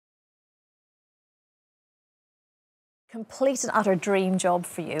Complete and utter dream job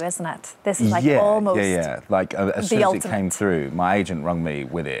for you, isn't it? This is like almost Like as soon as it came through, my agent rung me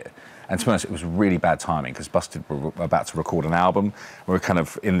with it. And to be honest, it was really bad timing because Busted were about to record an album. We were kind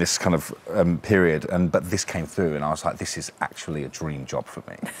of in this kind of period, but this came through, and I was like, this is actually a dream job for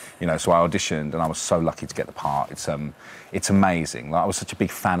me. You know, so I auditioned, and I was so lucky to get the part. It's amazing. Like, I was such a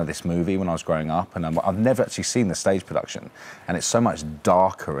big fan of this movie when I was growing up, and I've never actually seen the stage production, and it's so much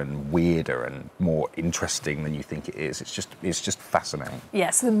darker and weirder and more interesting than you think it is. It's just fascinating.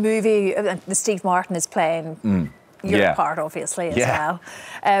 Yes, the movie, Steve Martin is playing. Your part, obviously, as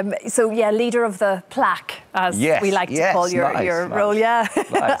well. So, leader of the plaque, as we like to call your role.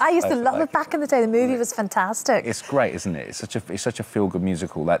 I used to love it back in the day. The movie was fantastic. It's great, isn't it? It's such a feel-good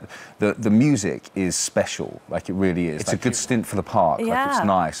musical. Like the music is special. Like it really is. It's a good stint for the park. Like it's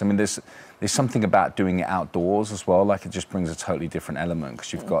nice. I mean, there's something about doing it outdoors as well. Like it just brings a totally different element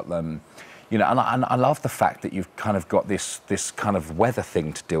because you've got you know, and I love the fact that you've kind of got this kind of weather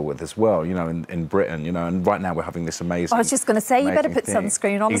thing to deal with as well, you know, in Britain, you know, and right now we're having this amazing. I was just going to say, you better put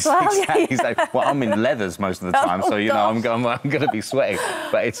sunscreen on as well. Exactly. Well, I'm in leathers most of the time, so you know, I'm going to be sweating.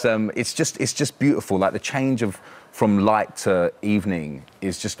 But it's just beautiful. Like the change from light to evening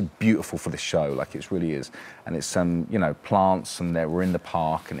is just beautiful for this show. Like it really is, and it's you know, plants, and we're in the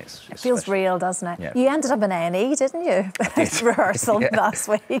park, and it feels real, doesn't it? Yeah. You ended up in A&E, didn't you? Rehearsal last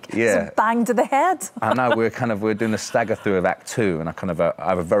week. Yeah. So bang to the head. I know. We're doing a stagger through of Act 2, and I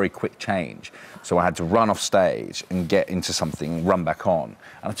have a very quick change, so I had to run off stage and get into something, and run back on,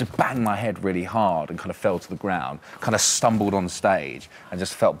 and I just banged my head really hard and kind of fell to the ground. Kind of stumbled on stage and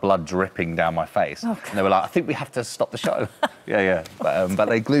just felt blood dripping down my face. And they were like, "I think we have to stop the show." But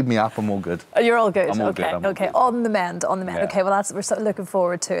they glued me up. I'm all good. You're all good. I'm all good. Okay. On the mend. Yeah. Okay. Well, we're so looking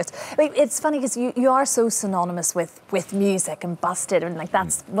forward to it. I mean, it's funny because you are so synonymous with music and Busted, and like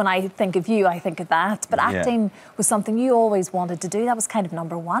that's when I think of you, I think of that. But acting was something you always wanted to do. That was kind of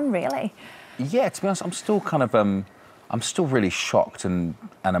 #1, really. Yeah. To be honest, I'm still kind of I'm still really shocked and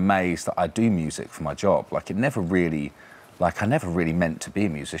amazed that I do music for my job. Like it never really. Like, I never really meant to be a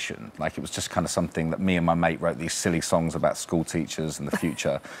musician. Like, it was just kind of something that me and my mate wrote these silly songs about school teachers and the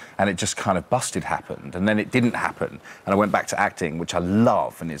future, and it just kind of Busted happened, and then it didn't happen, and I went back to acting, which I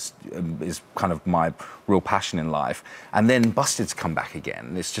love and is kind of my real passion in life, and then Busted's come back again,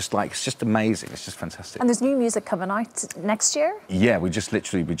 and it's just amazing. It's just fantastic. And there's new music coming out next year? Yeah, we just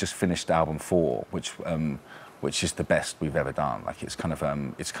finished album 4, which is the best we've ever done. Like, it's kind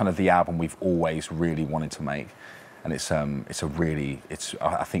of the album we've always really wanted to make. And I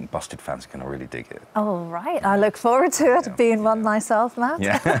think Busted fans are going to really dig it. All right, I look forward to it, being one myself, Matt.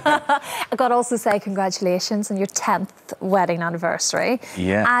 Yeah. I've got to also say congratulations on your 10th wedding anniversary.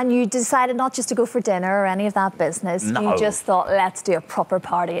 Yeah. And you decided not just to go for dinner or any of that business. No. You just thought, let's do a proper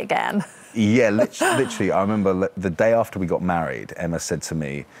party again. Yeah, literally, I remember the day after we got married, Emma said to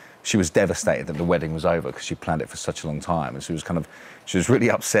me, she was devastated that the wedding was over because she planned it for such a long time, and she was really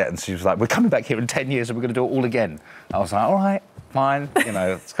upset, and she was like, "We're coming back here in 10 years and we're going to do it all again." I was like, "All right, fine," you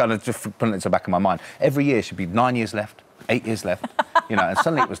know. It's kind of just putting it to the back of my mind. Every year she'd be 9 years left, 8 years left, you know. And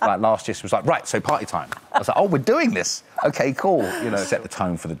suddenly it was like last year she was like, "Right, so party time." I was like, "Oh, we're doing this. Okay, cool." You know, set the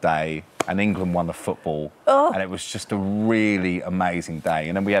tone for the day, and England won the football, and it was just a really amazing day.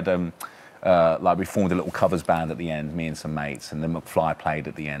 And then we had like we formed a little covers band at the end, me and some mates, and then McFly played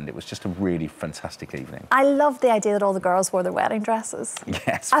at the end. It was just a really fantastic evening. I love the idea that all the girls wore their wedding dresses.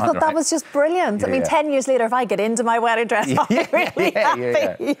 Yes, I thought that was just brilliant. I mean, 10 years later, if I get into my wedding dress, I'll be really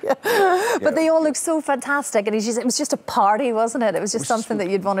happy. But they all look so fantastic, and it was just a party, wasn't it? It was just something that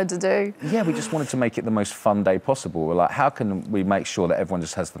you'd wanted to do. Yeah, we just wanted to make it the most fun day possible. We're like, how can we make sure that everyone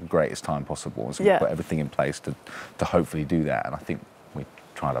just has the greatest time possible? So we put everything in place to hopefully do that, and I think we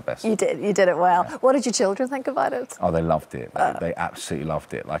tried our best. You did it well. Yeah. What did your children think about it? Oh, they loved it. They absolutely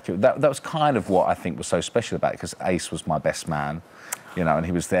loved it. Like that was kind of what I think was so special about it, because Ace was my best man, you know, and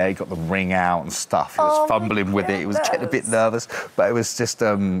he was there. He got the ring out and stuff. He was fumbling with it. He was getting a bit nervous, but it was just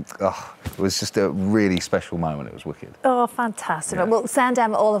it was just a really special moment. It was wicked. Oh, fantastic. Yeah. Well, send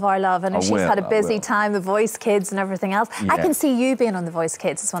Emma all of our love. And she's had a busy time, The Voice Kids and everything else. Yeah. I can see you being on The Voice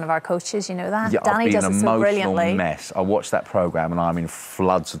Kids as one of our coaches, you know that? Yeah, Danny does it so brilliantly. I've been an emotional mess. I watched that programme and I'm in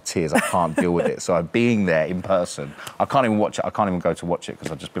floods of tears. I can't deal with it. So being there in person, I can't even watch it. I can't even go to watch it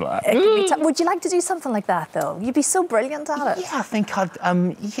because I'd just be like... Would you like to do something like that, though? You'd be so brilliant at it. Yeah, I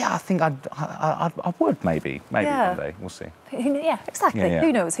think I would, maybe one day. We'll see. Yeah, exactly. Yeah.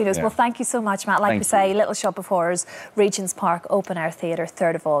 Who knows? Yeah. Well, thank you so much, Matt. Like we say, Little Shop of Horrors, Regent's Park, Open Air Theatre,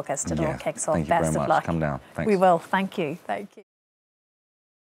 3rd of August. It all kicks off. Thank you very much. Best of luck. Come down. Thanks. We will. Thank you. Thank you.